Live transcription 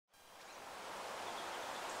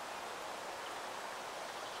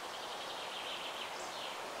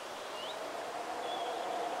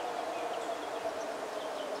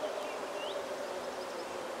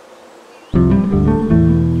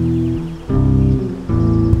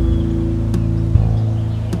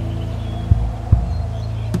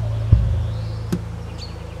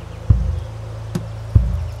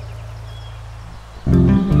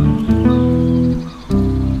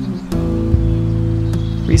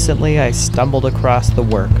recently I stumbled across the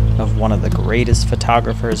work of one of the greatest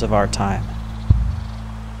photographers of our time.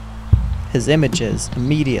 His images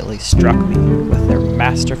immediately struck me with their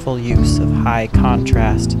masterful use of high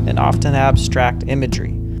contrast and often abstract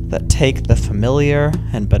imagery that take the familiar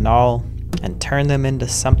and banal and turn them into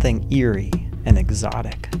something eerie and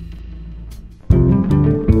exotic.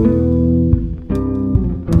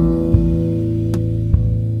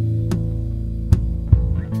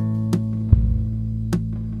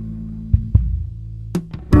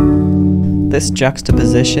 This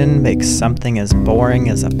juxtaposition makes something as boring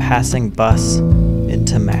as a passing bus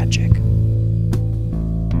into magic.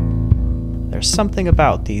 There's something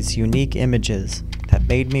about these unique images that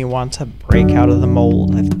made me want to break out of the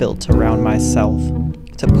mold I've built around myself,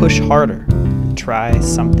 to push harder and try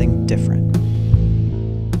something different.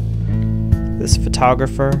 This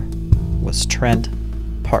photographer was Trent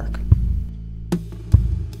Parke.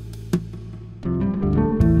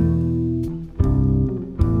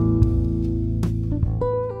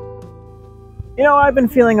 You know, I've been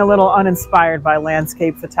feeling a little uninspired by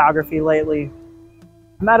landscape photography lately.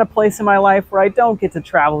 I'm at a place in my life where I don't get to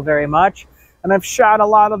travel very much, and I've shot a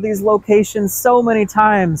lot of these locations so many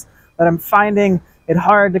times that I'm finding it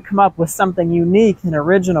hard to come up with something unique and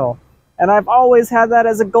original. And I've always had that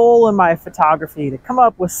as a goal in my photography, to come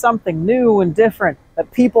up with something new and different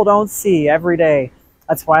that people don't see every day.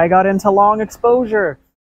 That's why I got into long exposure,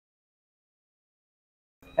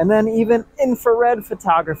 and then even infrared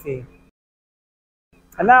photography.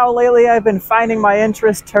 And now lately I've been finding my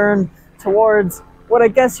interest turn towards what I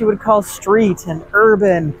guess you would call street and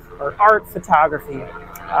urban or art photography.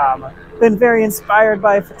 Been very inspired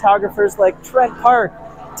by photographers like Trent Parke,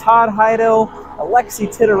 Todd Hido, Alexey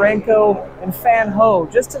Titarenko, and Fan Ho,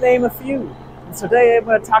 just to name a few. And so today I'm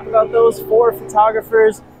going to talk about those 4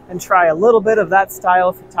 photographers and try a little bit of that style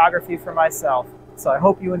of photography for myself. So I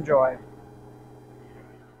hope you enjoy.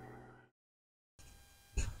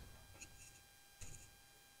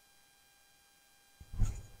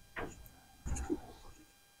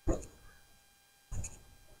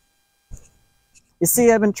 You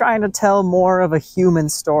see, I've been trying to tell more of a human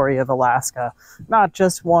story of Alaska, not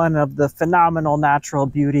just one of the phenomenal natural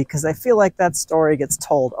beauty, because I feel like that story gets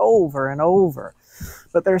told over and over.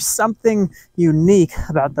 But there's something unique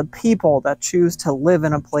about the people that choose to live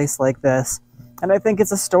in a place like this. And I think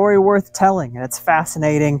it's a story worth telling, and it's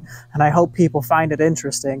fascinating, and I hope people find it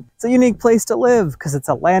interesting. It's a unique place to live because it's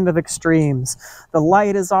a land of extremes. The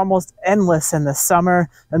light is almost endless in the summer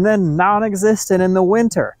and then non-existent in the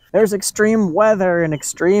winter. There's extreme weather and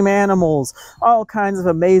extreme animals, all kinds of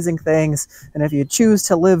amazing things. And if you choose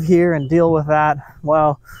to live here and deal with that,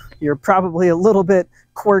 well, you're probably a little bit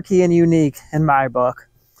quirky and unique in my book.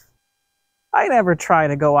 I never try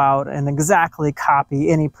to go out and exactly copy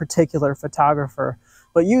any particular photographer,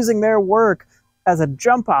 but using their work as a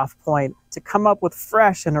jump-off point to come up with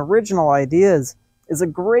fresh and original ideas is a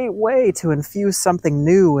great way to infuse something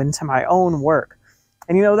new into my own work.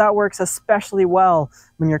 And you know, that works especially well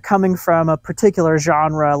when you're coming from a particular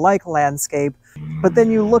genre like landscape, but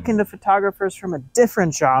then you look into photographers from a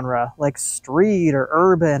different genre like street or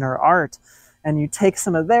urban or art, and you take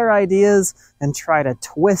some of their ideas and try to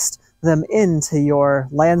twist them into your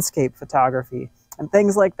landscape photography. And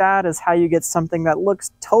things like that is how you get something that looks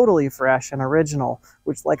totally fresh and original,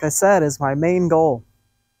 which, like I said, is my main goal.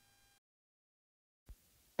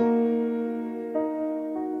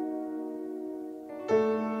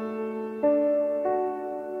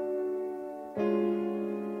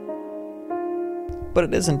 But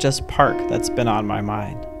it isn't just Parke that's been on my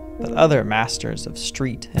mind, but other masters of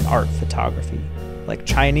street and art photography, like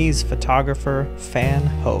Chinese photographer Fan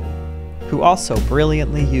Ho, who also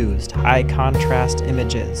brilliantly used high contrast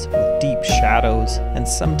images with deep shadows and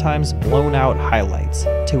sometimes blown out highlights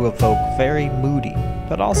to evoke very moody,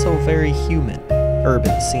 but also very human,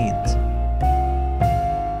 urban scenes.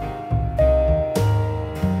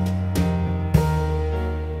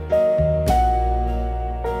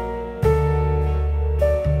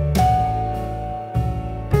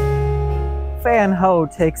 Fan Ho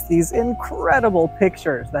takes these incredible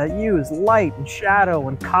pictures that use light and shadow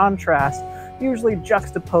and contrast, usually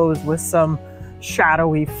juxtaposed with some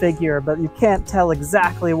shadowy figure, but you can't tell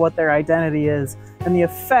exactly what their identity is. And the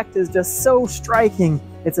effect is just so striking.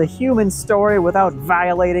 It's a human story without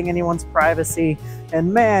violating anyone's privacy,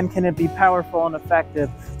 and man, can it be powerful and effective.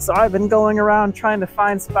 So I've been going around trying to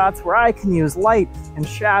find spots where I can use light and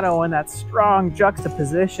shadow and that strong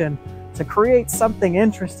juxtaposition to create something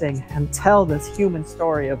interesting and tell this human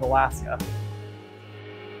story of Alaska.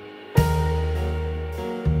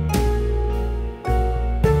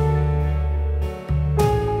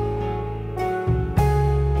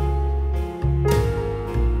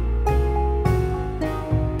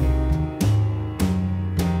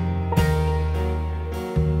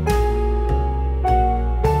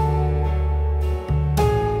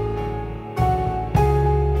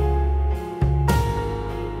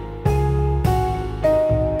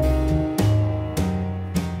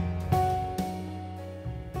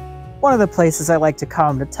 One of the places I like to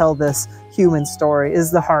come to tell this human story is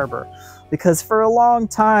the harbor, because for a long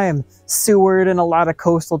time, Seward and a lot of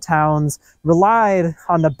coastal towns relied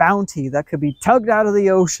on the bounty that could be tugged out of the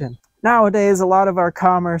ocean. Nowadays, a lot of our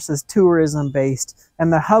commerce is tourism-based,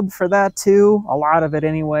 and the hub for that too, a lot of it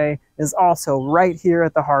anyway, is also right here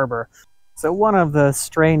at the harbor. So one of the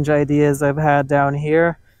strange ideas I've had down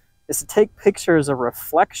here is to take pictures of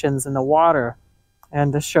reflections in the water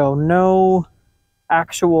and to show no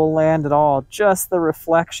actual land at all, just the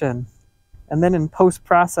reflection. And then in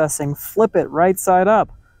post-processing, flip it right side up.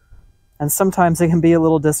 And sometimes it can be a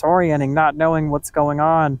little disorienting not knowing what's going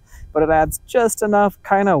on, but it adds just enough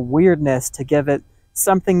kind of weirdness to give it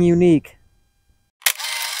something unique.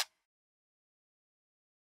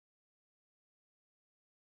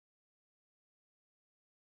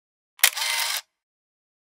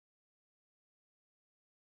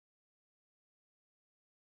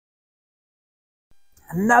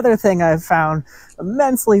 Another thing I've found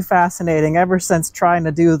immensely fascinating ever since trying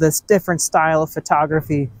to do this different style of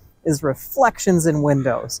photography is reflections in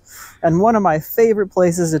windows. And one of my favorite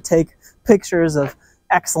places to take pictures of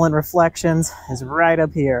excellent reflections is right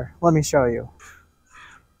up here. Let me show you.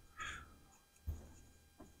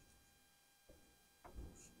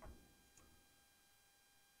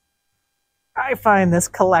 I find this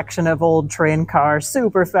collection of old train cars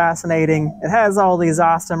super fascinating. It has all these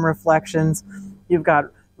awesome reflections. You've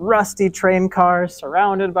got rusty train cars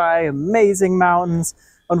surrounded by amazing mountains.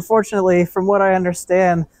 Unfortunately, from what I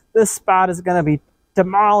understand, this spot is going to be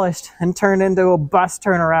demolished and turned into a bus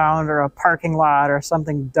turnaround or a parking lot or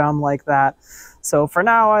something dumb like that. So for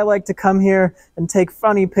now, I like to come here and take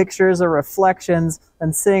funny pictures of reflections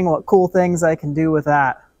and seeing what cool things I can do with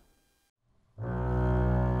that.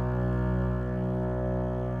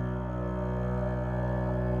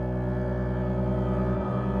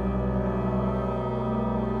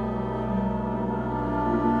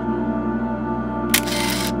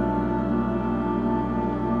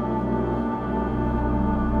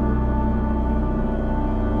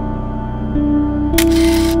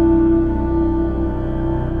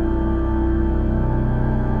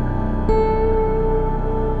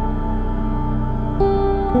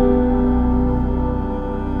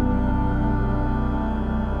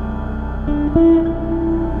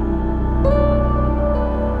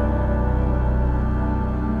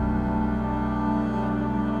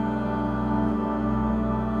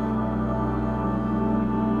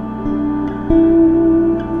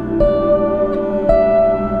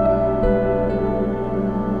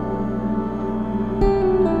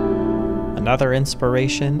 Another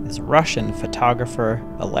inspiration is Russian photographer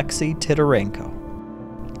Alexey Titarenko.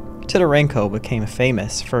 Titarenko became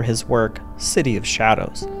famous for his work City of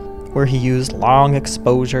Shadows, where he used long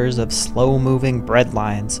exposures of slow-moving bread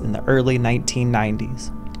lines in the early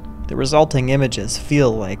 1990s. The resulting images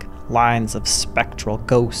feel like lines of spectral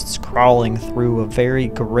ghosts crawling through a very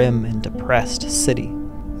grim and depressed city.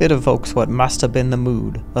 It evokes what must have been the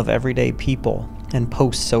mood of everyday people in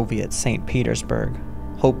post-Soviet St. Petersburg,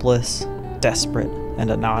 hopeless, desperate, and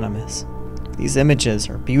anonymous. These images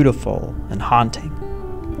are beautiful and haunting.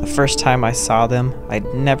 The first time I saw them,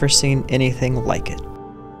 I'd never seen anything like it.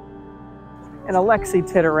 And Alexey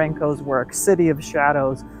Titarenko's work, City of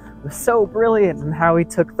Shadows, was so brilliant in how he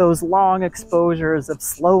took those long exposures of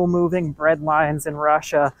slow-moving bread lines in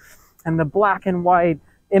Russia and the black and white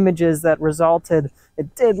images that resulted.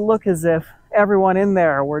 It did look as if everyone in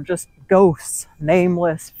there were just ghosts,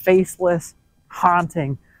 nameless, faceless,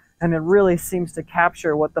 haunting. And it really seems to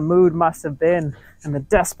capture what the mood must have been and the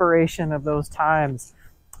desperation of those times.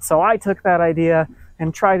 So I took that idea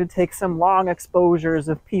and tried to take some long exposures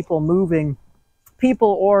of people moving, people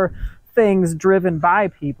or things driven by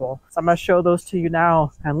people. So I'm going to show those to you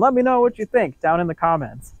now, and let me know what you think down in the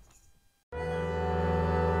comments.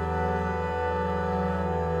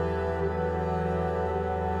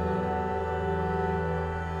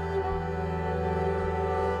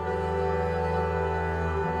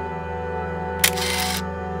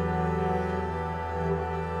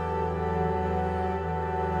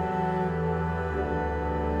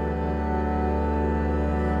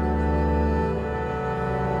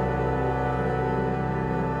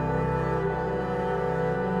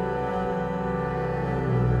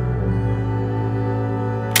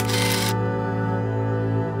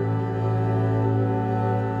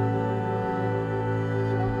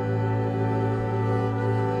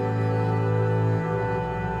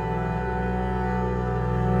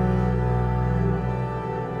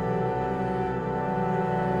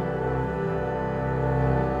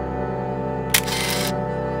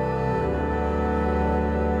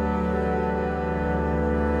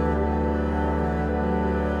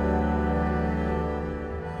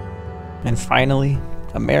 And finally,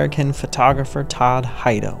 American photographer Todd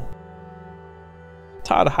Hido.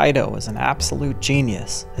 Todd Hido is an absolute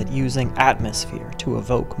genius at using atmosphere to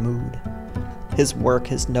evoke mood. His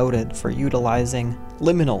work is noted for utilizing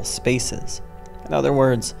liminal spaces. In other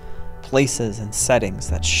words, places and settings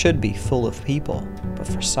that should be full of people, but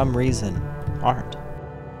for some reason aren't.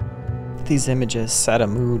 These images set a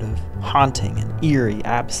mood of haunting and eerie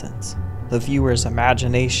absence. The viewer's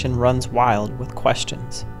imagination runs wild with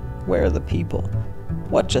questions. Where are the people?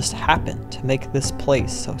 What just happened to make this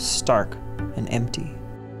place so stark and empty?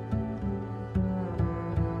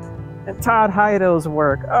 And Todd Hido's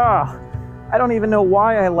work, I don't even know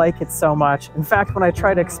why I like it so much. In fact, when I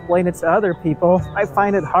try to explain it to other people, I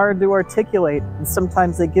find it hard to articulate, and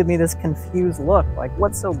sometimes they give me this confused look, like,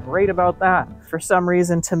 what's so great about that? For some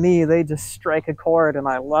reason, to me, they just strike a chord, and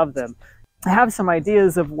I love them. I have some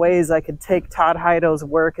ideas of ways I could take Todd Hido's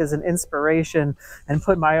work as an inspiration and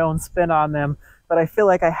put my own spin on them, but I feel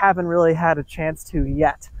like I haven't really had a chance to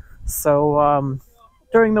yet. So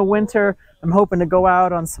during the winter, I'm hoping to go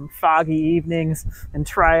out on some foggy evenings and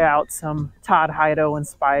try out some Todd Hido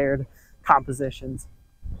inspired compositions.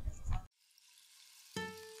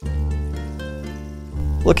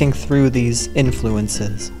 Looking through these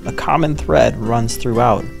influences, a common thread runs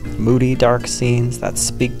throughout: moody, dark scenes that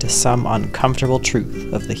speak to some uncomfortable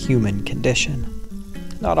truth of the human condition.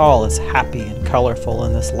 Not all is happy and colorful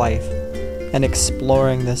in this life, and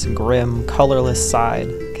exploring this grim, colorless side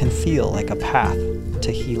can feel like a path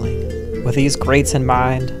to healing. With these greats in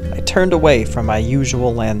mind, I turned away from my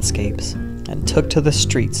usual landscapes and took to the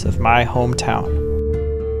streets of my hometown.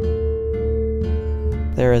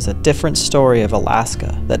 There is a different story of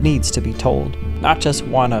Alaska that needs to be told, not just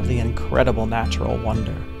one of the incredible natural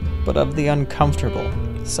wonder, but of the uncomfortable,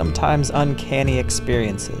 sometimes uncanny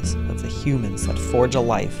experiences of the humans that forge a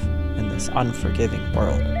life in this unforgiving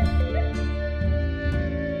world.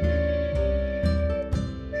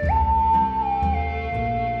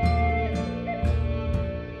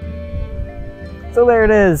 So there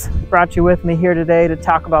it is. Brought you with me here today to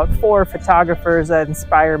talk about 4 photographers that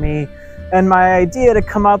inspire me, and my idea to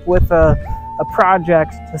come up with a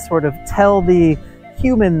project to sort of tell the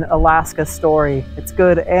human Alaska story. It's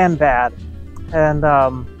good and bad. And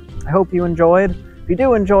I hope you enjoyed. If you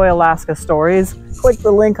do enjoy Alaska stories, click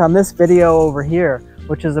the link on this video over here,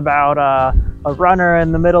 which is about a runner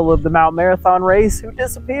in the middle of the Mount Marathon race who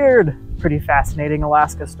disappeared. Pretty fascinating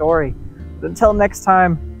Alaska story. But until next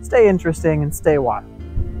time, stay interesting and stay wild.